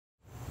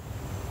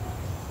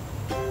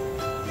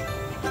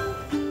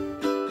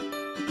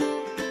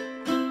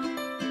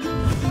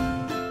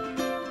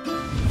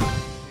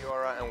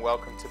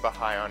welcome to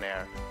Baha'i On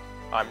Air.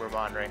 I'm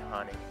Roman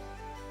Rayhani.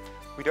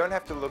 We don't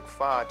have to look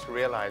far to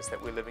realize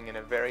that we're living in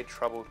a very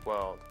troubled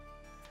world.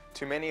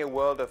 To many, a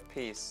world of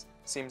peace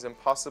seems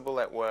impossible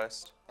at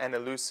worst and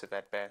elusive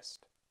at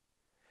best.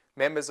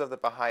 Members of the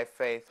Bahá'í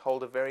Faith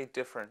hold a very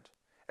different,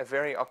 a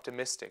very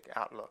optimistic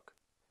outlook.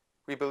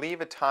 We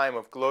believe a time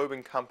of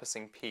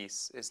globe-encompassing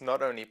peace is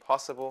not only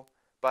possible,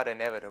 but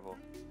inevitable.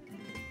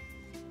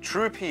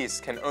 True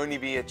peace can only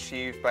be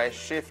achieved by a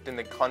shift in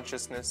the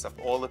consciousness of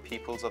all the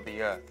peoples of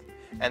the earth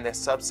and their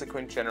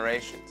subsequent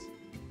generations.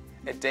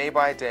 A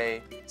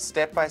day-by-day,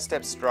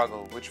 step-by-step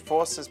struggle which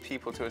forces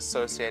people to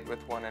associate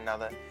with one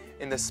another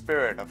in the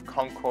spirit of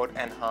concord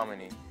and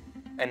harmony,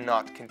 and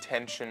not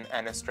contention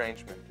and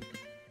estrangement.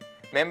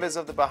 Members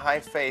of the Baha'i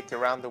Faith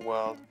around the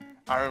world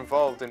are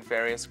involved in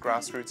various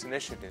grassroots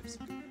initiatives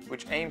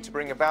which aim to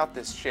bring about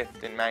this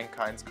shift in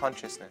mankind's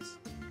consciousness.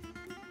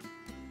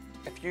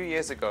 A few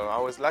years ago, I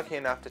was lucky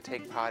enough to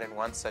take part in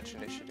one such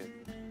initiative,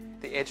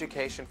 the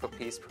Education for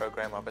Peace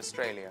program of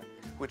Australia,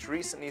 which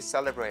recently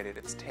celebrated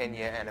its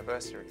 10-year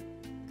anniversary.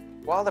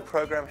 While the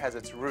program has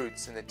its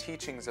roots in the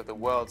teachings of the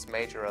world's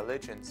major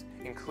religions,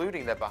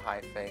 including the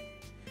Baha'i Faith,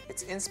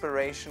 its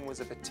inspiration was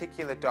a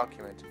particular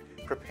document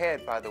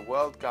prepared by the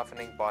world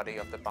governing body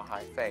of the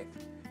Baha'i Faith,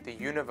 the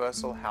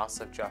Universal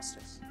House of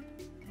Justice.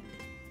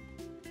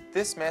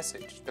 This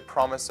message, the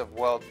promise of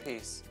world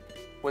peace,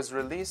 was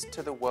released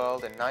to the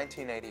world in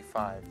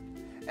 1985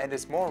 and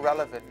is more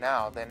relevant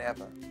now than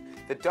ever.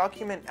 The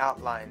document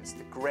outlines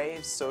the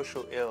grave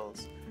social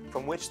ills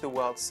from which the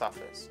world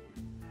suffers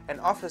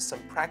and offers some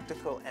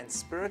practical and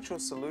spiritual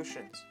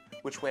solutions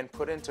which, when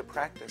put into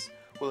practice,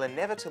 will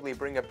inevitably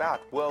bring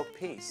about world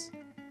peace.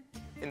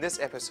 In this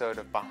episode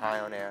of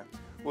Baha'i On Air,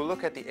 we'll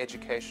look at the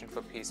Education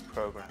for Peace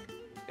program,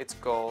 its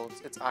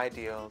goals, its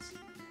ideals,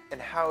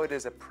 and how it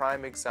is a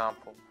prime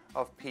example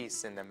of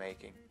peace in the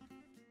making.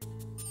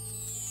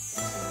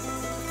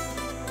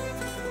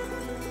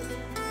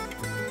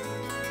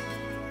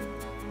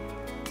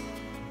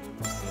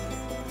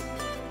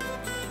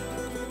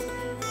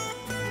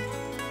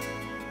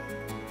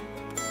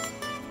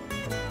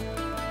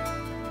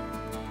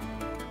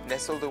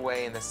 Nestled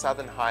away in the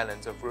southern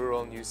highlands of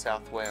rural New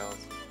South Wales,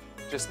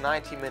 just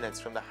 90 minutes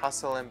from the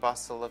hustle and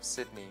bustle of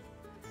Sydney,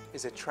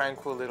 is a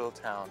tranquil little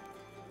town,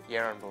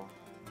 Yarranbil.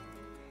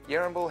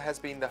 Yarranbil has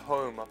been the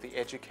home of the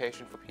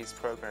Education for Peace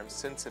program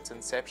since its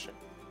inception.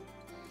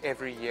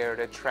 Every year it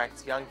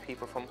attracts young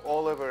people from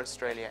all over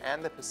Australia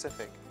and the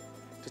Pacific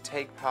to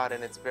take part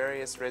in its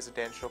various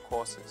residential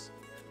courses,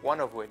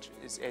 one of which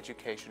is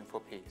Education for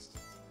Peace.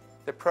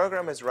 The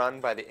program is run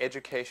by the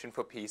Education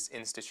for Peace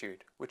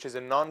Institute, which is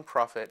a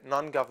non-profit,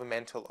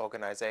 non-governmental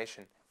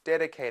organization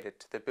dedicated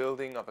to the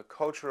building of a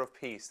culture of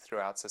peace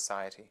throughout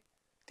society.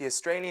 The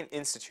Australian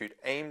Institute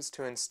aims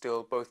to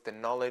instill both the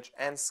knowledge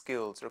and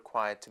skills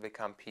required to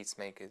become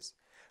peacemakers,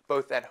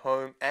 both at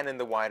home and in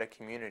the wider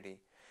community,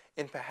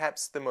 in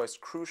perhaps the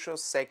most crucial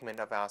segment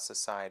of our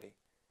society,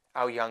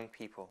 our young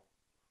people.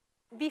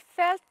 We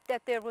felt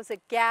that there was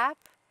a gap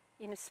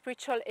in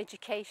spiritual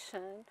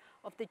education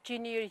of the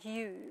junior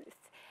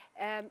youth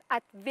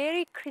at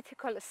very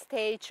critical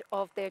stage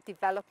of their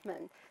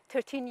development.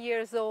 13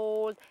 years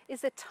old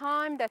is the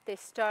time that they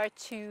start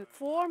to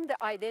form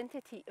the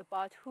identity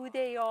about who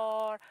they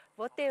are,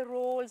 what their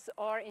roles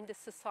are in the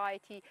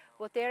society,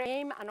 what their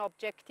aim and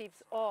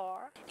objectives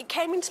are. It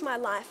came into my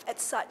life at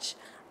such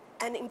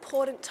an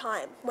important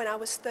time when I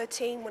was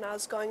 13, when I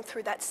was going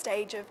through that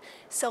stage of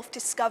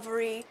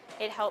self-discovery.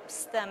 It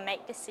helps them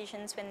make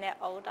decisions when they're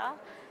older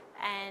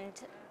and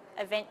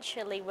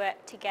eventually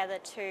work together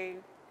to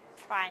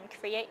try and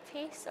create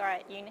peace or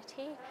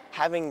unity.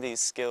 Having these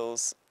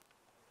skills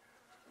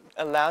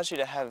allows you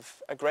to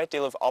have a great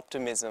deal of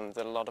optimism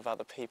that a lot of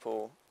other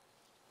people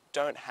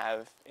don't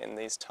have in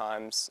these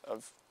times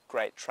of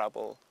great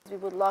trouble. We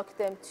would like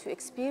them to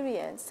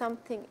experience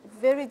something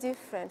very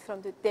different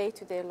from the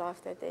day-to-day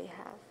life that they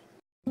have.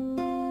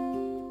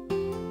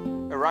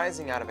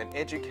 Arising out of an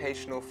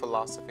educational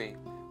philosophy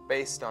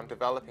based on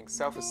developing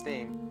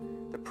self-esteem,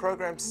 the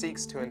program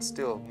seeks to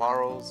instill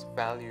morals,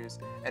 values,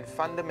 and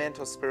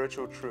fundamental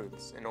spiritual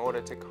truths in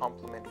order to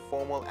complement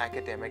formal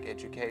academic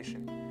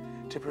education,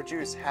 to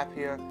produce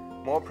happier,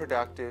 more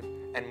productive,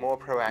 and more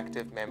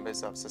proactive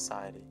members of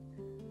society.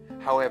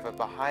 However,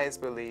 Baha'is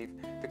believe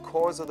the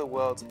cause of the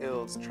world's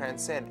ills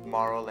transcend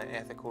moral and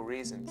ethical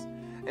reasons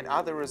and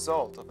are the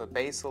result of a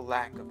basal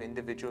lack of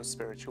individual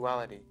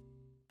spirituality.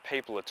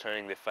 People are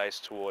turning their face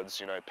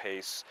towards,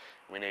 peace.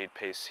 We need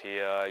peace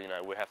here.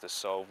 We have to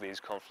solve these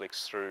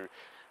conflicts through,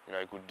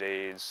 good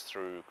deeds,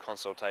 through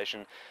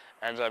consultation.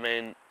 And I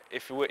mean,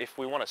 if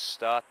we want to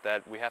start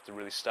that, we have to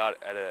really start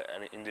at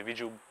an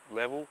individual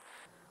level.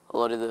 A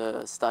lot of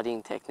the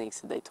studying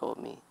techniques that they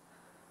taught me,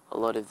 a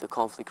lot of the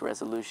conflict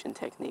resolution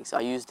techniques,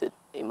 I used it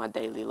in my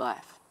daily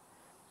life.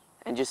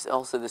 And just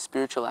also the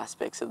spiritual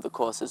aspects of the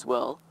course as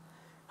well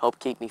help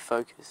keep me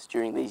focused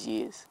during these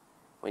years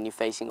when you're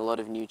facing a lot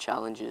of new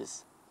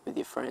challenges with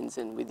your friends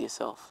and with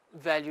yourself.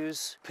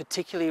 Values,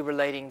 particularly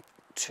relating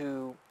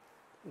to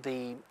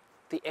the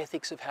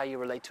ethics of how you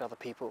relate to other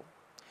people.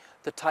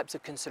 the types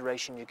of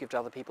consideration you give to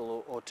other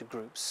people or to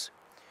groups,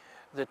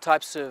 the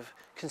types of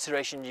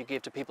consideration you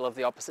give to people of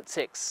the opposite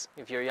sex,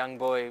 if you're a young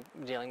boy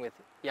dealing with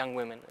young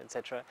women,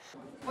 etc.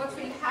 What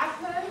will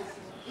happen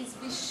is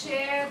we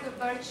share the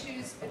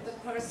virtues with the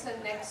person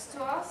next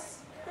to us.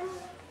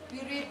 We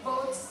read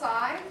both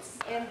sides,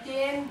 and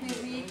then we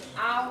read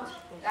out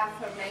the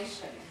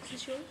affirmation.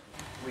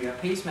 We are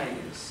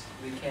peacemakers.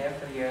 We care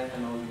for the earth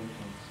and all living things.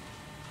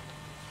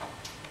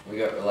 We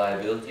got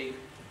reliability.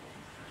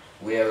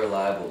 We are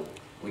reliable.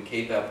 We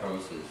keep our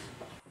promises.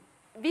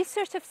 We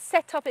sort of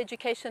set up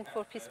Education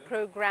for Peace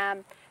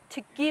program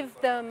to give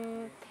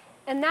them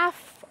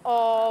enough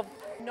of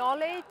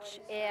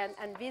knowledge and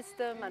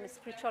wisdom and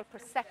spiritual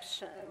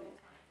perception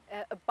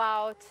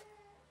about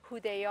who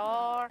they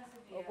are,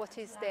 what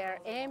is their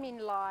aim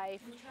in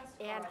life,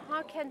 and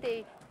how can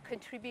they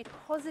contribute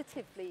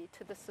positively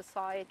to the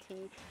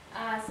society.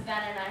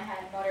 Savannah and I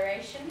had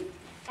moderation.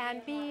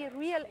 And be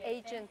real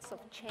agents of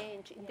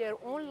change in their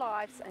own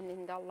lives and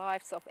in the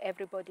lives of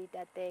everybody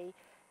that they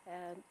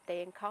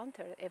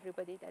encounter,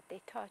 everybody that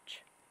they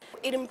touch.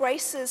 It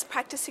embraces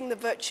practicing the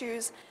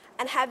virtues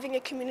and having a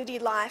community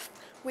life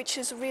which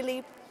is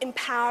really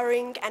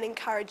empowering and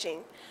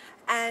encouraging.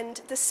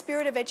 And the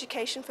spirit of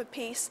Education for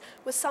Peace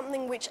was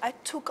something which I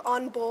took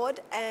on board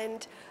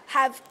and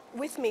have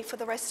with me for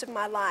the rest of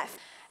my life.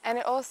 And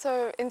it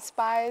also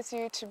inspires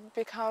you to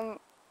become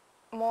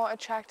more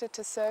attracted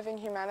to serving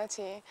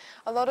humanity.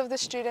 A lot of the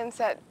students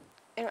that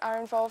are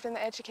involved in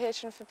the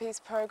Education for Peace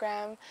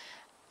program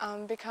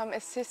become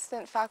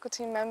assistant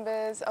faculty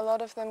members. A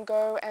lot of them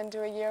go and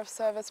do a year of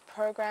service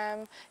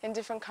program in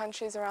different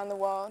countries around the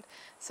world.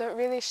 So it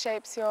really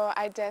shapes your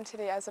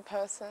identity as a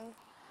person.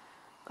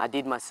 I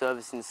did my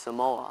service in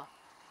Samoa.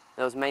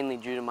 That was mainly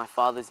due to my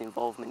father's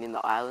involvement in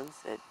the islands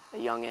at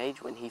a young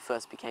age when he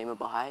first became a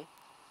Baha'i.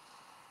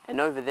 And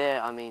over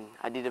there,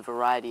 I did a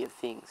variety of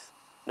things.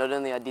 Not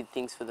only I did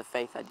things for the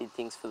faith, I did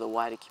things for the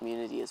wider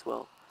community as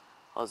well.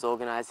 I was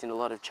organised in a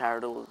lot of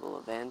charitable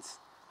events.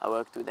 I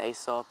worked with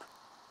ASOP,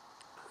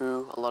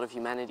 WHO, a lot of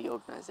humanity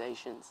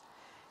organisations,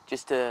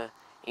 just to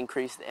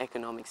increase the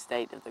economic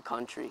state of the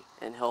country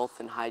and health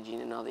and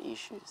hygiene and other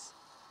issues.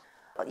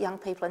 Young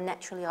people are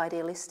naturally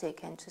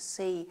idealistic, and to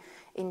see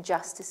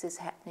injustices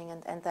happening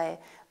and they're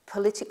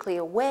politically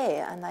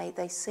aware and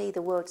they see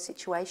the world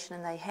situation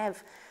and they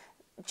have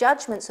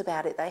judgments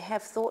about it, they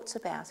have thoughts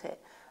about it,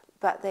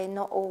 but they're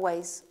not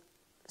always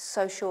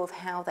so sure of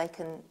how they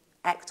can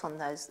act on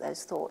those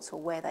thoughts or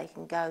where they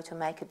can go to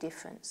make a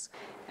difference.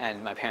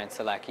 And my parents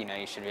are like, you know,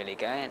 you should really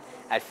go. And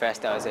at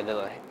first I was a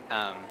little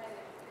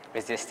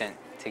resistant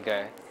to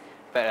go,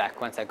 but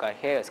like once I got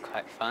here it was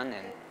quite fun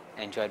and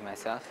I enjoyed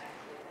myself.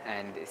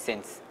 And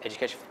since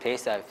Education for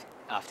Peace,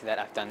 after that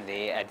I've done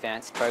the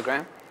advanced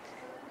program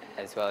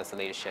as well as the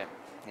leadership.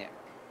 Yeah.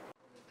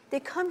 They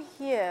come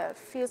here,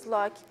 feels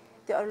like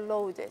they are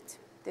loaded,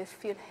 they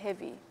feel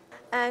heavy.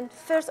 And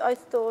first I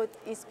thought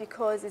it's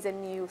because it's a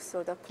new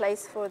sort of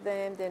place for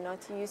them, they're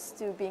not used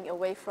to being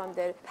away from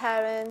their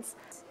parents.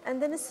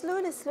 And then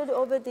slowly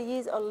over the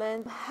years I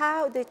learned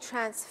how they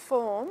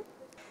transform.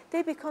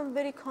 They become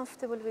very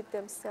comfortable with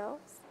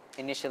themselves.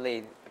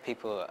 Initially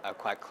people are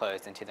quite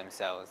closed into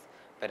themselves,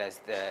 but as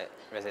the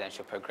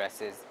residential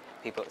progresses,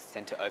 people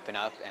tend to open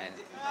up and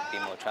be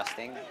more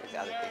trusting with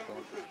other people.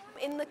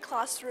 In the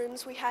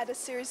classrooms we had a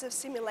series of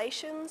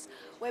simulations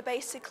where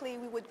basically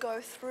we would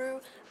go through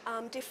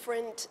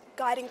different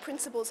guiding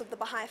principles of the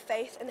Baha'i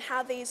Faith and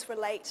how these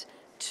relate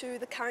to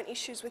the current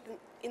issues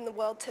in the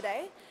world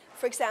today.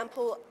 For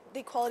example,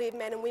 the equality of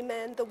men and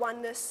women, the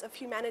oneness of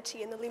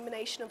humanity and the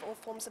elimination of all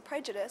forms of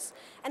prejudice,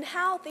 and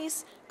how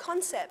these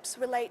concepts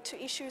relate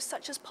to issues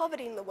such as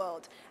poverty in the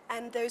world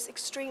and those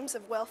extremes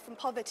of wealth and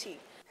poverty.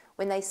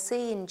 When they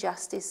see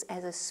injustice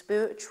as a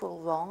spiritual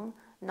wrong,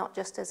 not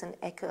just as an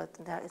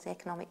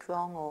economic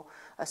wrong or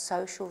a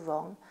social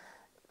wrong,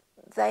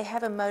 they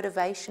have a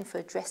motivation for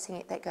addressing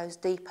it that goes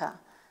deeper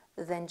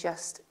than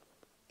just,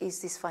 is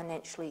this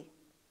financially,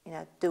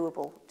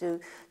 doable?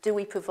 Do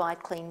we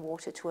provide clean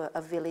water to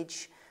a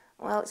village?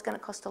 Well, it's going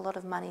to cost a lot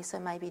of money, so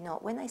maybe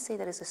not. When they see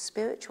that as a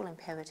spiritual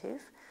imperative,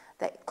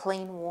 that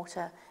clean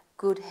water,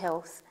 good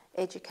health,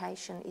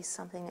 education is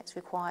something that's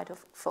required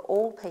for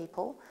all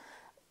people,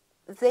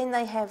 then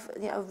they have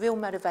a real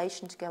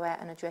motivation to go out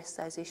and address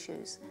those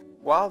issues.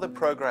 While the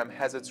program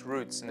has its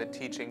roots in the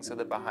teachings of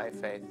the Baha'i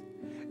Faith,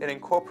 it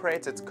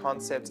incorporates its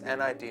concepts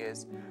and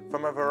ideas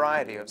from a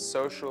variety of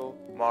social,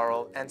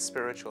 moral, and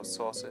spiritual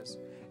sources,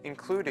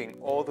 including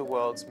all the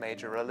world's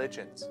major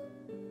religions.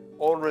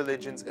 All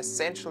religions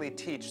essentially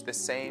teach the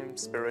same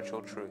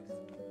spiritual truth.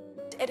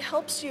 It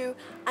helps you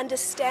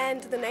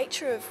understand the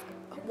nature of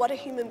what a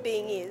human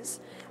being is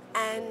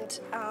and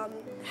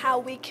how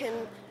we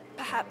can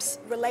perhaps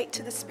relate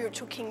to the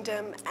spiritual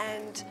kingdom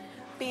and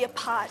be a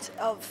part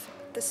of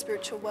the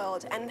spiritual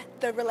world, and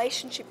the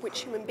relationship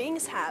which human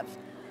beings have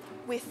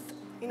with,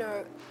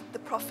 the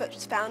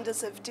prophets,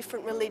 founders of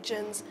different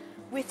religions,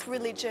 with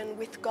religion,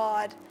 with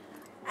God,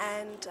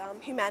 and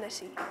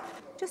humanity.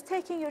 Just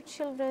taking your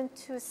children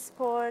to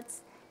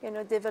sports,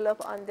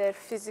 develop on their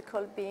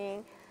physical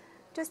being,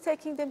 Just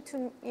taking them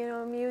to,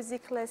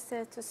 music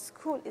lessons, to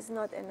school is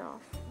not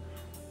enough.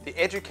 The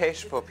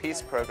Education for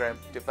Peace program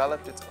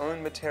developed its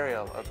own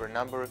material over a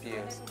number of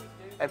years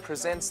and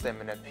presents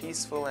them in a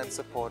peaceful and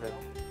supportive,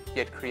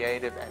 yet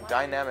creative and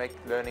dynamic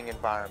learning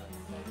environment.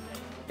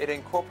 It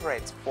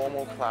incorporates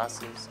formal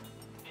classes,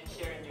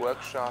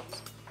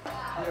 workshops,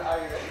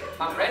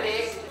 I'm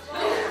ready.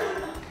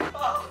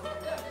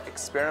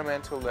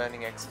 experimental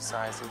learning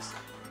exercises,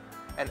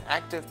 and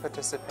active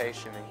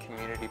participation in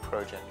community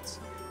projects.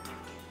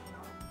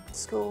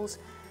 Schools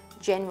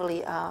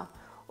generally are,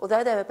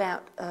 although they're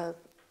about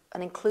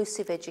an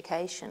inclusive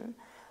education,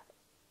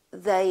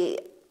 they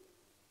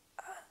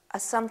are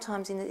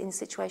sometimes in a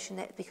situation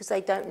that because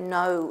they don't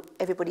know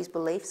everybody's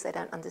beliefs, they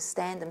don't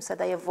understand them, so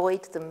they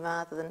avoid them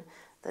rather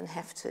than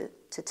have to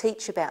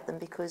teach about them,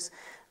 because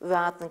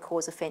rather than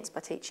cause offence by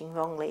teaching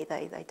wrongly,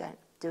 they don't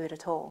do it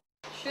at all.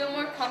 Feel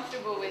more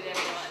comfortable with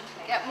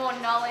everyone, get more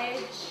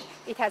knowledge.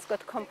 It has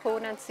got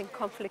components in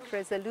conflict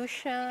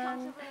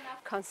resolution,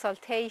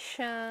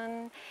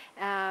 consultation.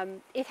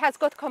 It has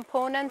got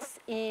components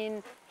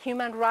in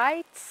human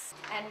rights.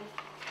 And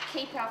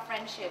keep our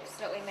friendships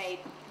that we made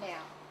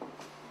now.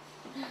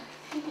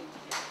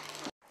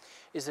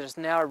 Is that it's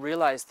now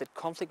realised that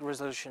conflict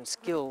resolution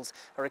skills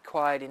are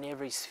required in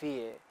every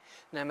sphere,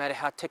 no matter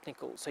how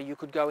technical. So you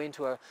could go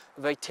into a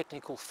very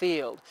technical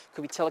field,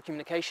 could be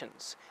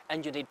telecommunications,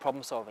 and you need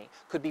problem solving.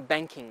 Could be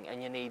banking,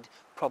 and you need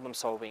problem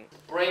solving.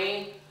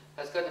 Brain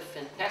has got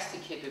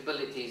fantastic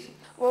capabilities.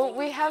 Well,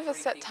 we have a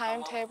set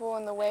timetable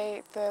on the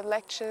way the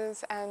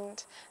lectures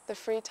and the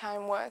free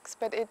time works,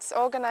 but it's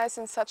organised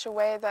in such a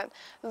way that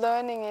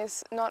learning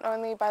is not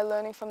only by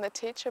learning from the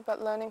teacher,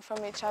 but learning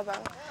from each other.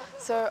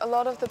 So a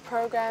lot of the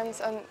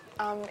programs and,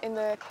 in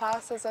the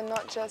classes are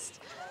not just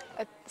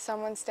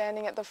someone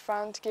standing at the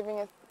front giving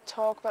a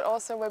talk, but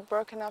also we're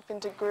broken up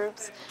into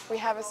groups. We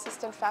have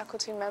assistant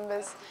faculty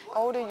members,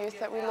 older youth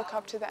that we look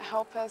up to that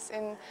help us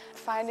in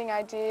finding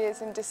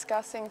ideas and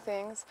discussing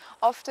things.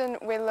 Often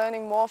we're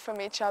learning more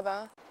from each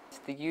other.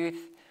 The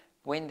youth,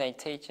 when they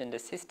teach and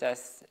assist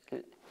us,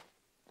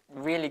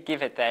 really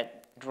give it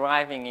that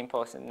driving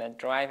impulse and that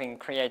driving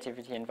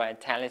creativity and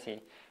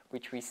vitality,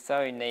 which we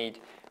so need,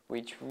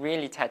 which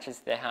really touches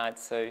their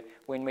hearts. So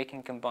when we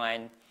can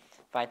combine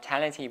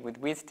vitality with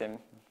wisdom,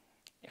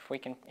 if we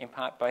can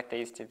impart both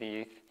these to the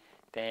youth,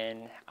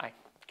 then I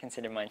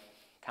consider my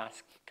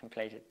task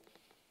completed.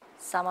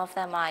 Some of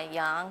them are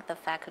young, the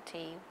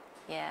faculty,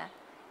 yeah,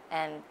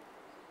 and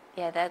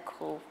yeah, they're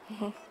cool.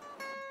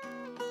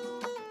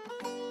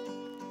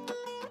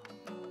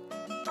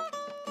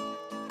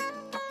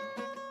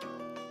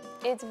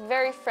 It's a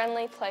very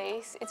friendly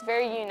place, it's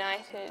very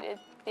united,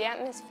 the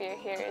atmosphere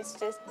here is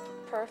just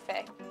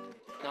perfect.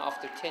 Now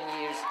after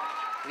 10 years,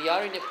 we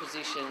are in a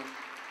position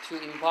to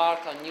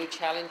embark on new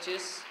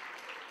challenges,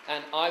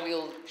 and I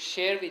will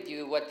share with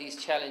you what these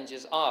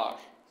challenges are.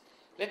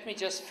 Let me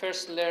just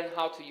first learn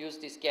how to use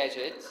this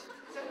gadget.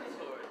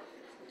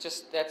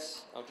 It's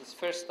the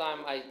first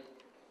time I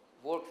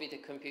work with a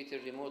computer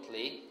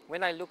remotely.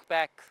 When I look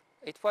back,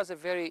 it was a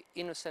very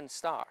innocent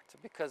start,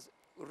 because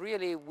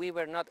really we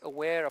were not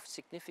aware of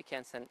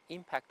significance and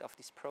impact of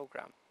this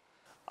program.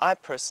 I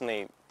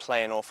personally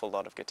play an awful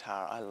lot of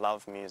guitar. I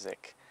love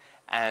music,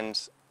 and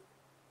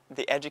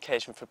the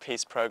Education for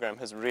Peace program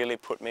has really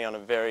put me on a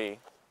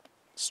very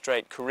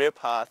straight career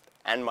path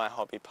and my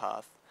hobby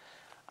path.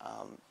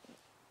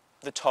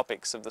 The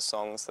topics of the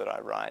songs that I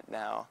write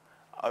now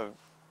are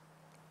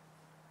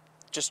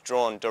just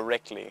drawn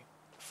directly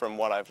from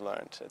what I've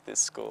learned at this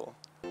school.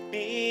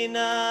 Be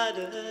not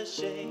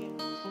ashamed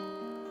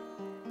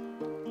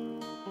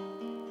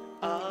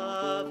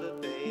of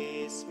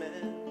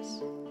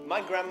abasements.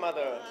 My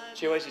grandmother,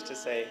 she always used to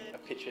say, a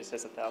picture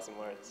says 1,000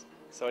 words,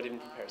 so I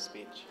didn't prepare a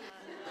speech.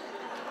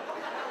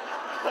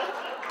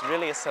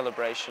 Really a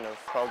celebration of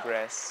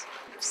progress,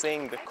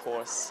 seeing the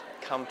course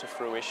come to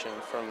fruition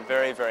from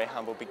very, very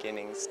humble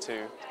beginnings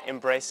to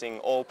embracing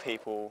all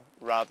people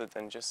rather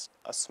than just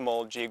a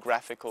small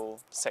geographical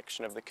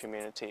section of the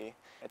community.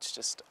 It's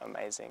just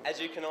amazing. As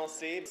you can all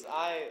see,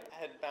 I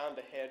had found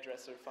a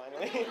hairdresser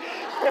finally.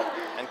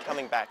 And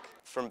coming back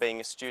from being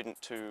a student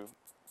to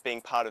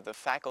being part of the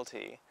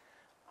faculty,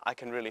 I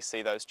can really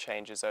see those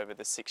changes over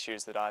the 6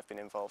 years that I've been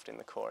involved in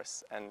the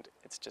course, and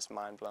it's just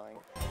mind-blowing.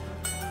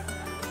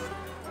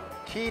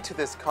 Key to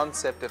this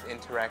concept of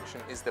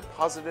interaction is the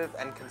positive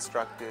and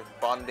constructive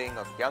bonding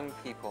of young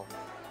people,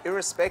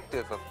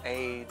 irrespective of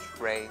age,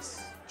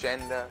 race,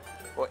 gender,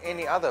 or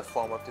any other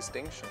form of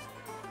distinction.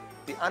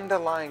 The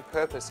underlying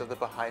purpose of the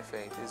Baha'i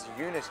Faith is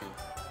unity,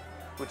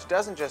 which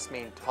doesn't just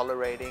mean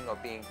tolerating or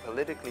being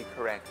politically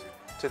correct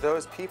to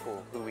those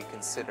people who we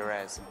consider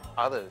as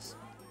others.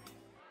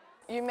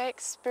 You make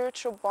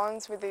spiritual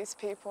bonds with these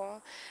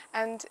people,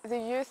 and the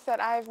youth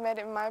that I've met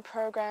in my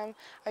program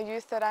are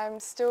youth that I'm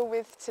still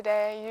with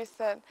today, youth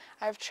that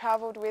I've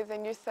travelled with,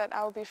 and youth that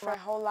I'll be for my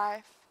whole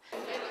life.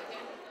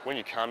 When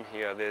you come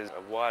here, there's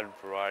a wide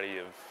variety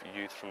of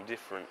youth from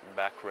different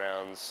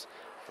backgrounds,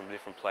 from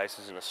different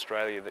places in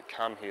Australia that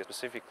come here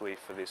specifically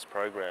for this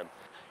program.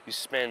 you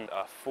spend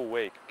a full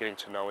week getting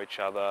to know each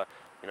other,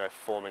 you know,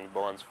 forming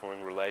bonds,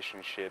 forming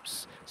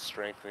relationships,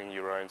 strengthening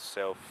your own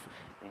self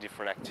in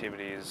different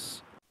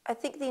activities. I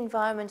think the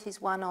environment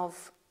is one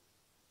of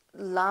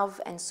love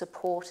and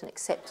support and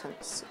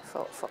acceptance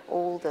for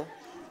all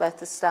both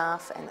the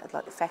staff and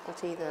like the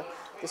faculty,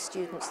 the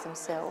students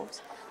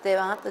themselves. There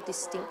aren't the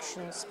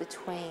distinctions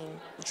between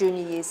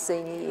junior years,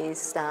 senior years,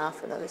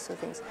 staff and those sort of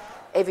things.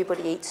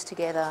 Everybody eats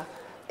together,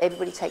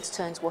 everybody takes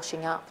turns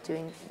washing up,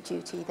 doing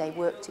duty, they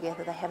work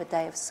together, they have a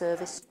day of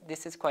service.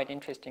 This is quite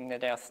interesting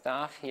that our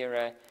staff here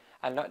are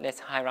a lot less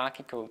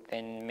hierarchical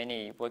than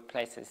many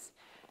workplaces.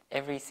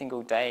 Every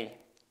single day,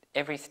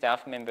 every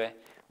staff member,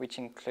 which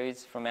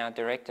includes from our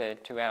director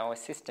to our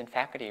assistant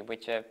faculty,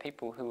 which are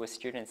people who were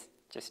students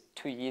just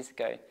 2 years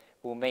ago,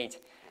 will meet.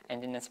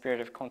 And in a spirit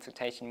of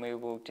consultation, we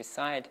will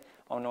decide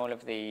on all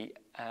of the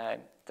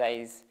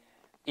day's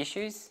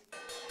issues.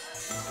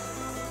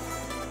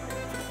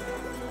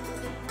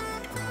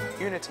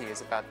 Unity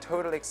is about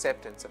total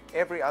acceptance of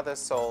every other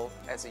soul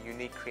as a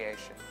unique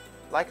creation,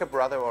 like a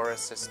brother or a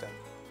sister.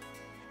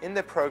 In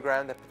the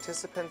program, the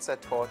participants are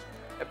taught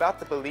about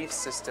the belief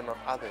system of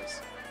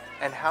others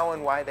and how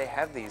and why they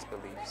have these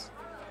beliefs,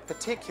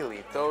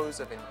 particularly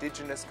those of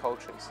indigenous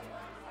cultures.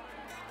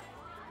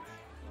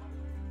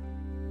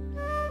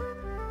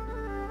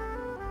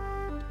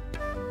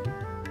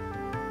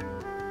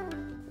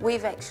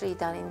 We've actually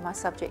done, in my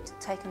subject,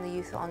 taken the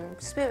youth on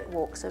spirit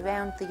walks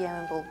around the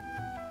Yarrambil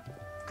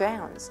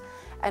grounds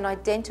and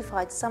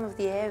identified some of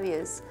the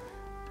areas,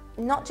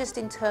 not just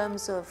in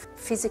terms of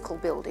physical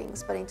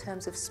buildings, but in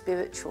terms of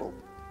spiritual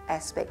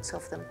aspects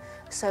of them.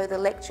 So the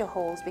lecture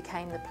halls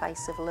became the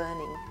place of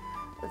learning.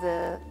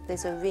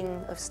 There's a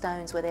ring of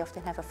stones where they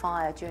often have a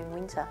fire during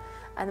winter,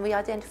 and we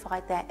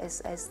identified that as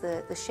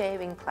the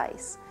sharing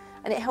place.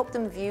 And it helped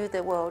them view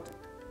the world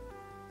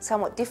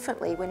somewhat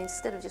differently when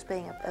instead of just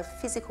being a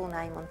physical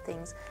name on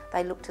things,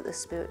 they looked at the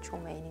spiritual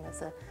meaning of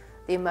the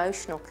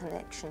emotional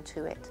connection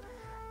to it,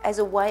 as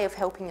a way of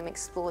helping them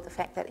explore the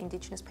fact that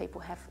Indigenous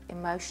people have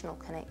emotional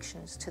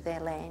connections to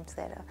their land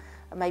that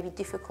are maybe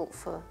difficult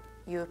for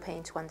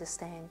Europeans to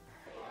understand.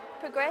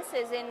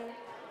 Progresses in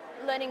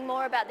learning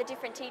more about the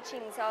different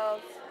teachings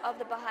of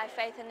the Baha'i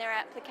Faith and their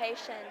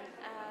application,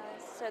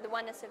 so the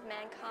oneness of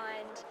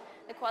mankind,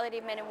 the equality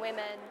of men and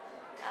women,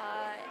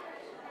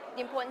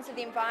 the importance of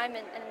the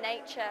environment and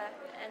nature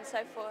and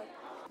so forth.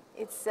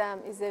 It's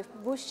a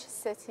bush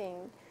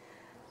setting.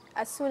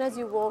 As soon as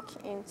you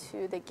walk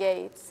into the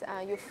gates,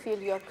 you feel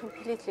you're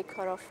completely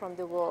cut off from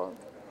the world.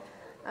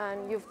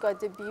 And you've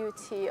got the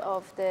beauty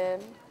of the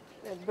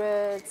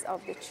birds,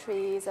 of the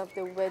trees, of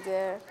the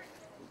weather.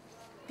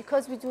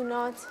 Because we do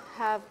not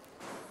have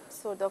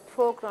sort of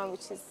program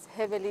which is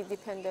heavily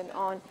dependent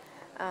on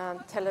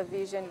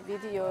television,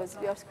 videos,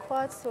 we are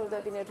quite sort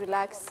of in a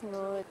relaxed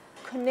mood,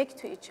 connect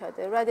to each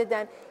other rather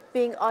than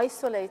being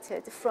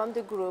isolated from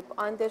the group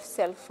on their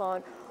cell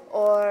phone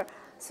or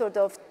sort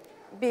of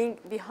being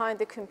behind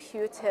the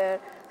computer,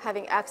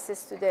 having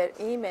access to their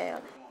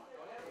email.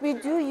 We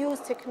do use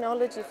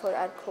technology for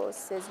our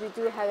courses. We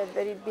do have a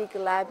very big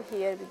lab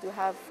here. We do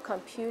have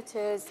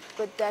computers,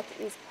 but that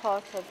is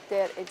part of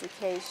their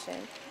education.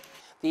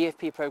 The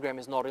EFP program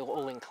is not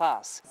all in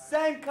class.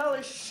 Same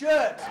colour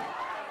shirt!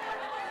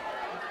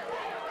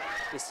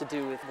 It's to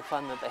do with the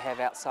fun that they have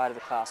outside of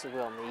the class as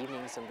well in the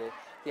evenings and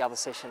the other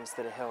sessions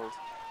that are held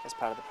as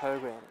part of the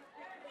program.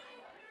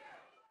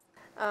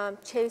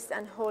 Chaste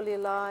and Holy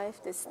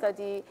Life, they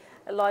study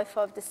the life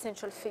of the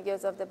central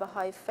figures of the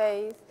Baha'i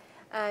Faith,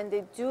 and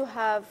they do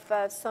have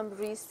some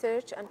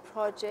research and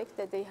project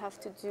that they have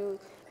to do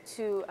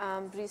to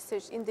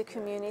research in the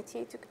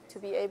community to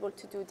be able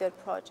to do their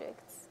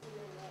projects.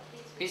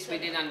 Peace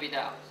within and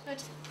without.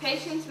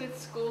 Patience with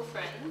school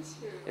friends.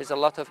 There's a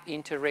lot of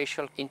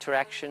interracial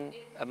interaction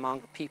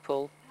among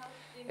people.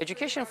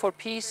 Education for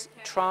Peace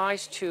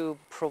tries to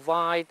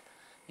provide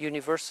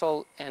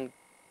universal and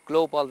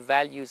global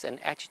values and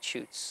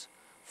attitudes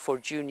for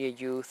junior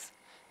youth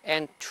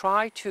and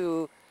try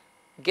to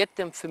get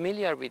them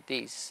familiar with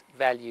these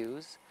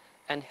values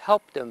and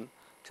help them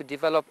to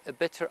develop a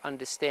better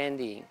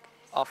understanding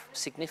of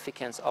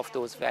significance of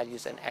those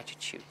values and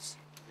attitudes.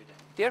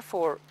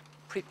 Therefore,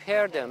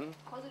 prepare them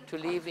to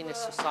live in a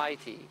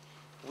society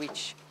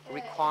which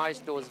requires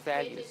those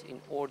values in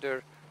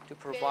order to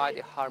provide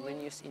a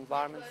harmonious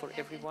environment for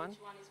everyone,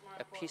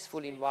 a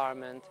peaceful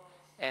environment,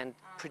 and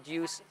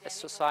produce a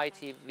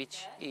society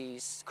which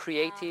is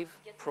creative,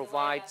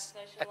 provides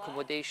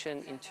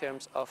accommodation in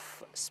terms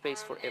of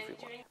space for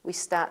everyone. We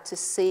start to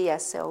see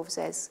ourselves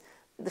as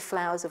the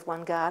flowers of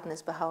one garden,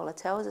 as Bahá'u'lláh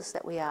tells us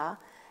that we are,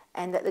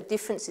 and that the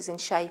differences in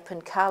shape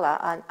and colour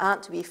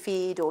aren't to be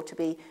feared or to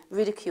be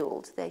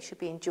ridiculed. They should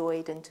be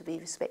enjoyed and to be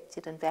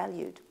respected and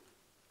valued.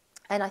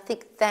 And I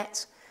think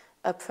that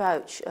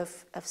approach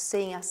of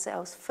seeing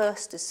ourselves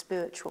first as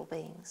spiritual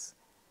beings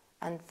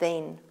and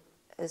then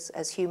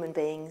as human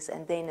beings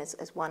and then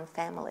as one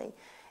family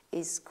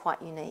is quite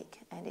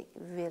unique, and it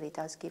really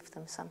does give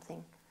them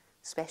something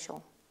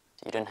special.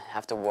 You don't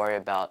have to worry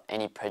about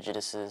any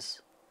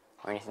prejudices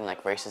or anything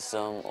like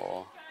racism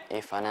or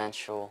a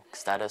financial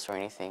status or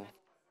anything.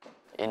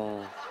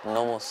 In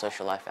normal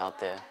social life out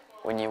there,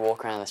 when you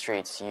walk around the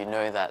streets, you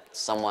know that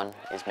someone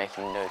is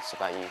making notes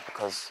about you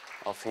because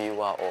of who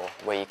you are or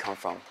where you come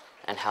from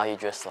and how you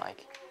dress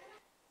like.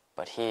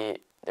 But here,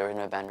 there are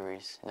no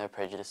boundaries, no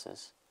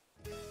prejudices.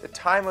 The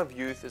time of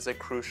youth is a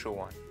crucial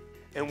one,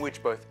 in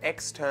which both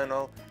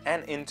external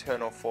and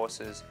internal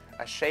forces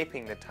are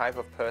shaping the type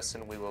of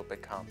person we will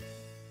become.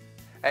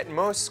 At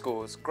most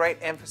schools, great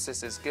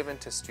emphasis is given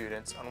to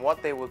students on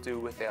what they will do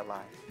with their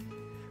life.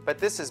 But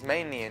this is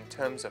mainly in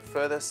terms of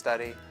further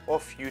study or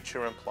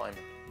future employment.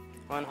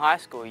 Well, in high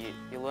school, you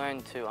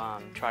learn to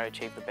try to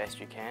achieve the best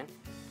you can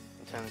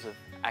in terms of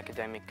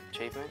academic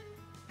achievement.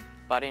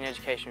 But in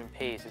Education and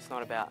Peace, it's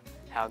not about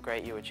how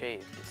great you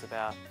achieve. It's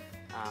about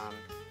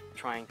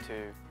trying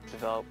to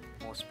develop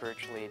more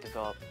spiritually,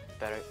 develop a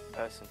better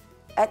person.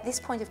 At this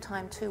point of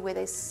time too, where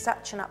there's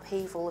such an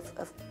upheaval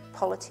of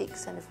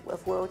politics and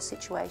of world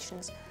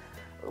situations,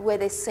 where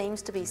there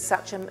seems to be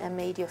such a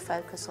media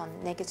focus on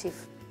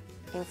negative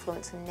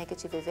influence and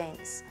negative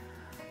events,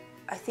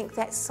 I think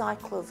that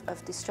cycle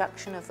of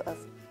destruction,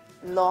 of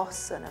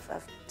loss and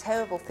of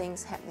terrible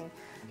things happening,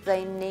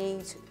 they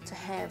need to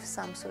have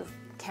some sort of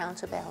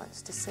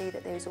counterbalance to see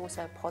that there is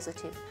also a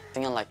positive. The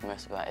thing I like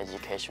most about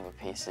Education for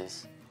Peace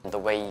is the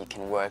way you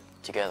can work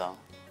together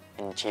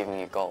in achieving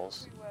your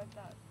goals.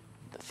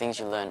 The things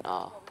you learn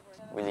are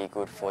really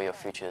good for your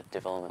future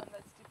development.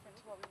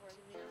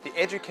 The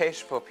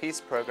Education for Peace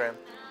program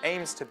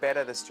aims to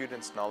better the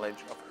students'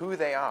 knowledge of who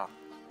they are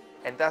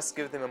and thus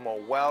give them a more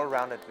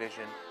well-rounded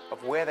vision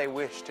of where they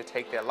wish to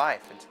take their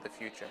life into the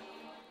future.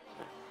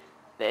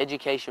 The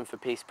Education for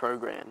Peace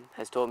program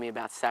has taught me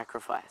about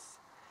sacrifice,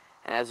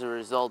 and as a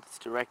result it's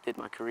directed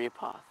my career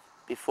path.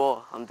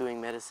 Before, I'm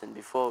doing medicine.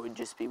 Before, it would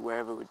just be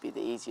wherever would be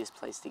the easiest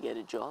place to get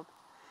a job.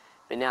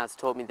 But now it's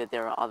taught me that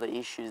there are other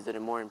issues that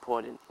are more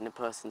important in a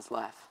person's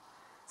life,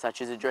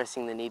 such as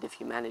addressing the need of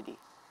humanity.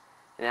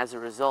 And as a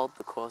result,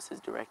 the course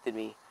has directed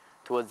me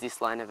towards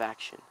this line of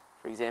action.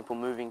 For example,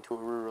 moving to a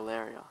rural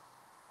area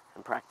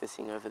and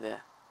practicing over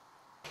there.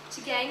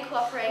 To gain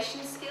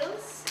cooperation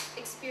skills,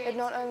 experience. It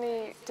not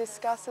only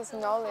discusses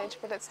knowledge,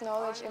 but it's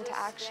knowledge into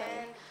action.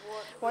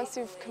 Once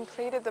you've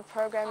completed the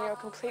program, you're a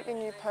completely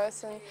new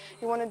person.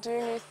 You want to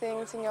do new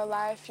things in your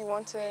life, you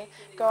want to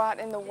go out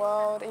in the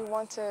world, you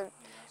want to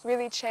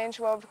really change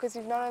the world because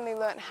you've not only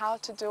learned how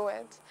to do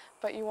it,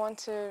 but you want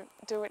to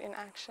do it in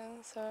action.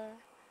 So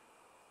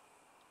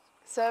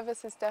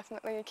service is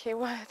definitely a key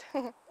word.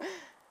 When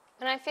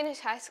I finish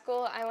high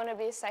school, I want to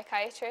be a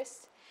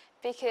psychiatrist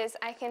because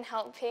I can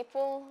help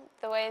people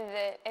the way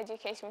that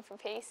Education for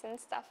Peace and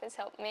stuff has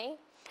helped me.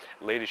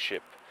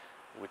 Leadership,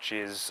 which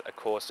is a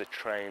course that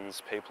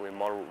trains people in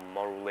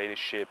moral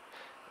leadership,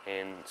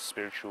 in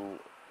spiritual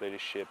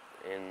leadership,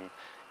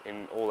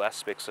 in all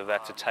aspects of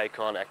that, to take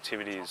on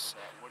activities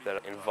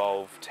that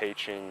involve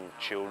teaching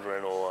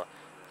children or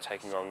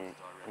taking on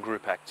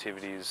group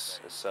activities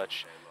as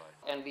such.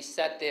 And we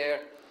sat there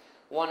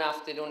one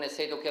afternoon and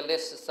said, okay,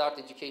 let's start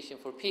Education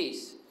for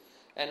Peace.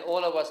 And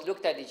all of us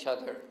looked at each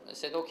other and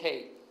said,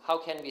 okay, how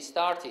can we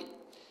start it?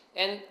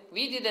 And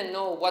we didn't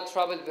know what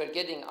trouble we were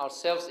getting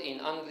ourselves in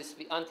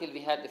until we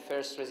had the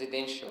first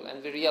residential.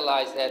 And we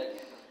realized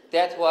that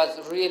that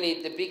was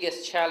really the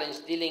biggest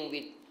challenge, dealing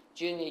with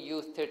junior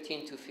youth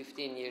 13 to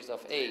 15 years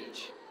of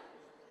age.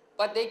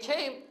 But they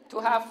came to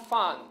have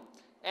fun.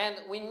 And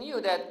we knew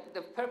that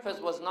the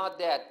purpose was not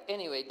that.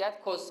 Anyway,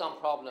 that caused some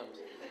problems.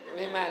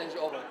 We managed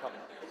to overcome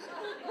it.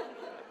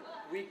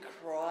 We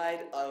cried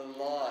a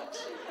lot.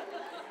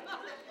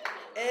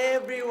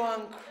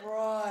 Everyone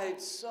cried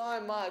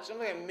so much. I'm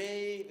like,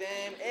 me,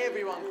 them,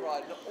 everyone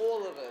cried,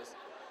 all of us.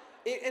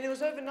 And it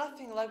was over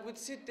nothing. Like, we'd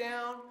sit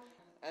down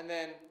and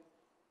then...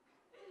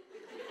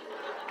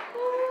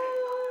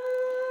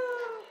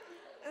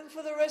 And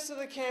for the rest of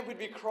the camp, we'd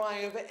be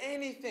crying over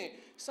anything.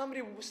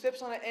 Somebody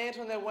steps on an ant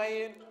on their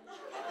way in.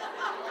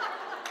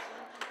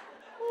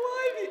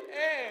 Why the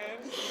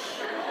ant?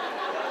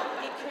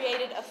 It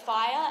created a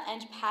fire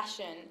and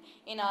passion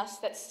in us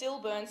that still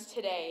burns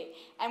today,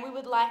 and we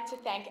would like to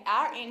thank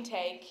our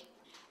intake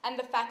and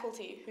the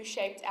faculty who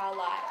shaped our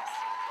lives.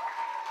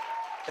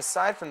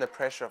 Aside from the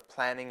pressure of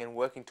planning and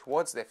working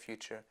towards their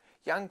future,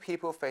 young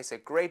people face a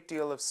great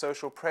deal of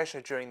social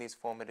pressure during these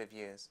formative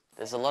years.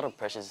 There's a lot of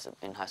pressures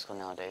in high school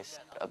nowadays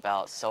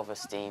about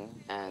self-esteem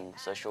and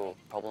social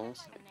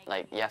problems.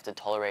 Like, you have to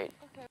tolerate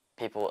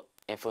people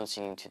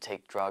influencing you to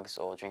take drugs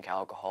or drink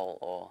alcohol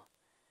or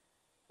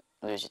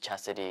lose your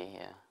chastity,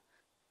 yeah.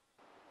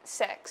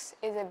 Sex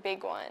is a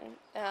big one,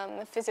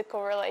 the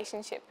physical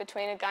relationship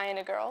between a guy and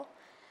a girl.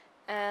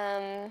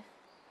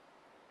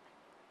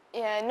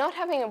 Yeah, not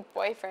having a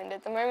boyfriend.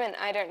 At the moment,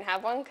 I don't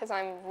have one because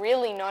I'm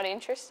really not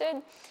interested.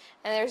 And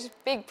there's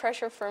big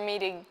pressure for me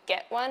to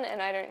get one,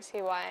 and I don't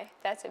see why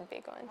that's a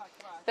big one.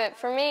 But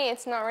for me,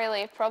 it's not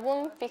really a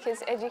problem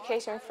because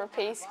Education for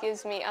Peace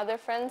gives me other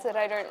friends that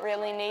I don't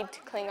really need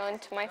to cling on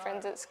to my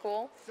friends at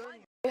school.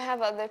 You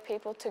have other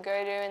people to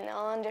go to and they'll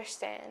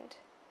understand.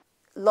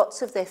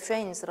 Lots of their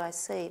friends that I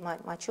see,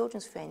 my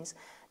children's friends,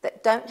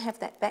 that don't have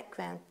that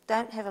background,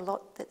 don't have a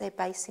lot that they're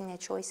basing their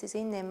choices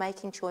in. They're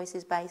making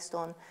choices based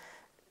on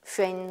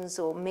friends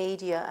or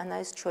media, and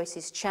those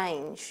choices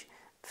change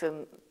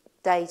from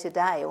day to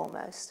day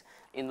almost.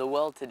 In the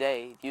world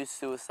today, youth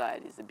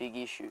suicide is a big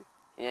issue.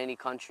 In any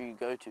country you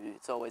go to,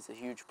 it's always a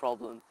huge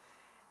problem,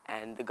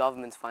 and the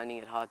government's finding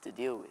it hard to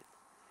deal with.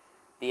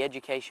 The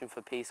Education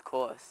for Peace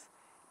course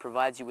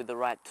provides you with the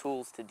right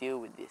tools to deal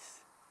with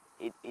this.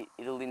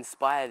 It'll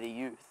inspire the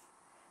youth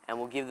and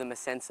will give them a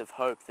sense of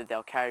hope that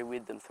they'll carry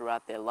with them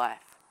throughout their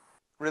life.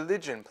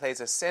 Religion plays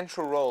a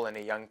central role in a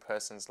young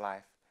person's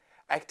life,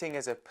 acting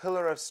as a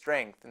pillar of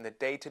strength in the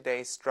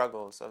day-to-day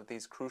struggles of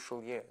these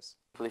crucial years.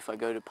 If I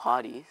go to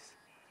parties,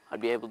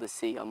 I'd be able to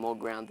see I'm more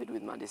grounded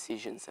with my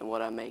decisions and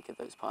what I make at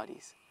those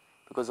parties.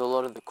 Because a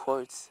lot of the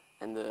quotes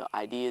and the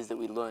ideas that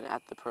we learn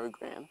at the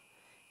program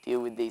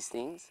deal with these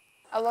things.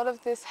 A lot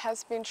of this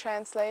has been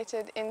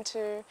translated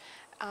into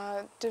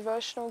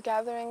devotional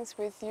gatherings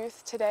with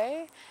youth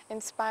today,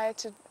 inspired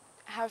to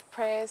have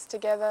prayers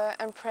together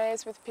and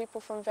prayers with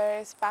people from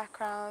various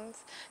backgrounds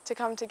to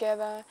come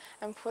together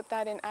and put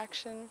that in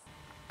action.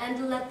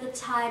 And let the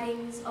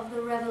tidings of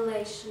the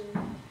revelation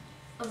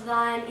of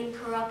thine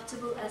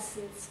incorruptible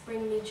essence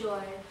bring me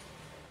joy.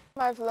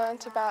 I've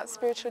learnt about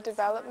spiritual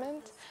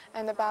development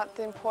and about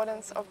the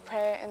importance of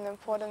prayer and the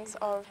importance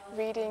of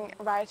reading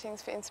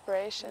writings for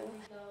inspiration.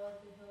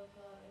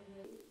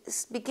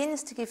 This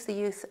begins to give the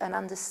youth an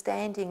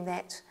understanding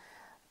that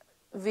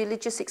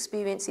religious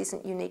experience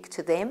isn't unique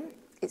to them,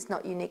 it's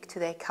not unique to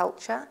their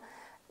culture,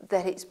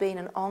 that it's been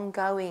an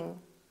ongoing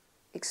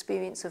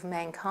experience of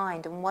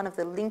mankind, and one of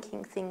the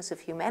linking things of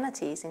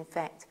humanity is, in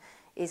fact,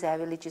 is our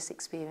religious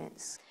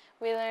experience.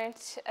 We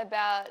learnt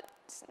about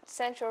the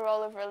central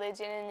role of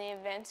religion in the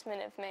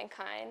advancement of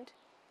mankind.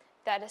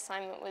 That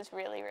assignment was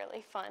really,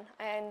 really fun.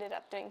 I ended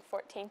up doing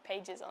 14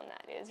 pages on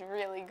that. It was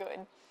really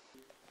good.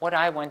 What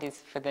I want is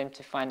for them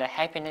to find a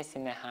happiness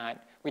in their heart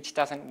which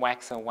doesn't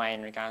wax or wane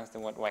in regards to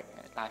what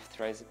life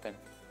throws at them.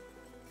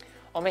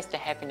 Almost a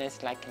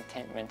happiness like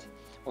contentment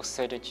or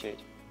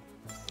certitude.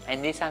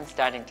 And this I'm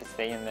starting to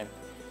see in them.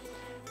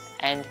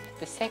 And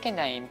the second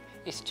aim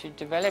is to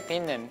develop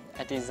in them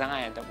a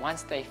desire that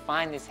once they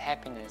find this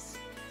happiness,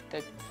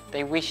 that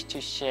they wish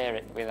to share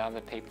it with other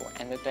people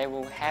and that they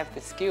will have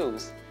the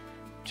skills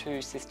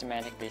to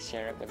systematically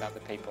share it with other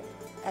people.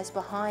 As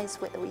Baha'is,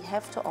 what we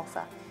have to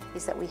offer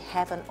is that we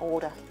have an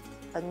order,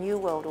 a new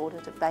world order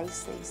to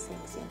base these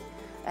things in.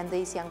 And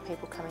these young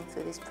people coming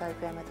through this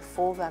program are the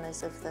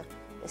forerunners of the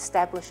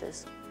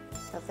establishers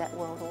of that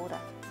world order.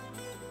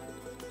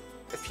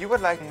 If you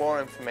would like more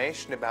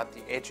information about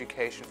the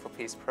Education for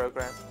Peace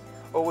program,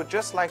 or would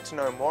just like to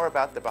know more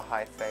about the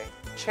Baha'i Faith,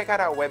 check out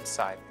our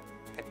website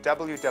at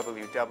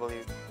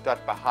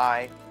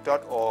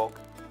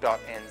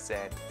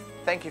www.baha'i.org.nz.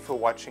 Thank you for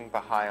watching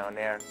Baha'i On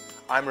Air.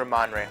 I'm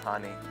Roman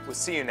Rayhani. We'll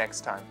see you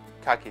next time.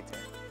 Kakite.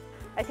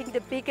 I think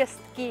the biggest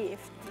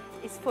gift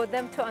is for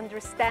them to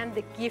understand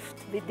the gift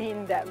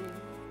within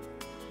them.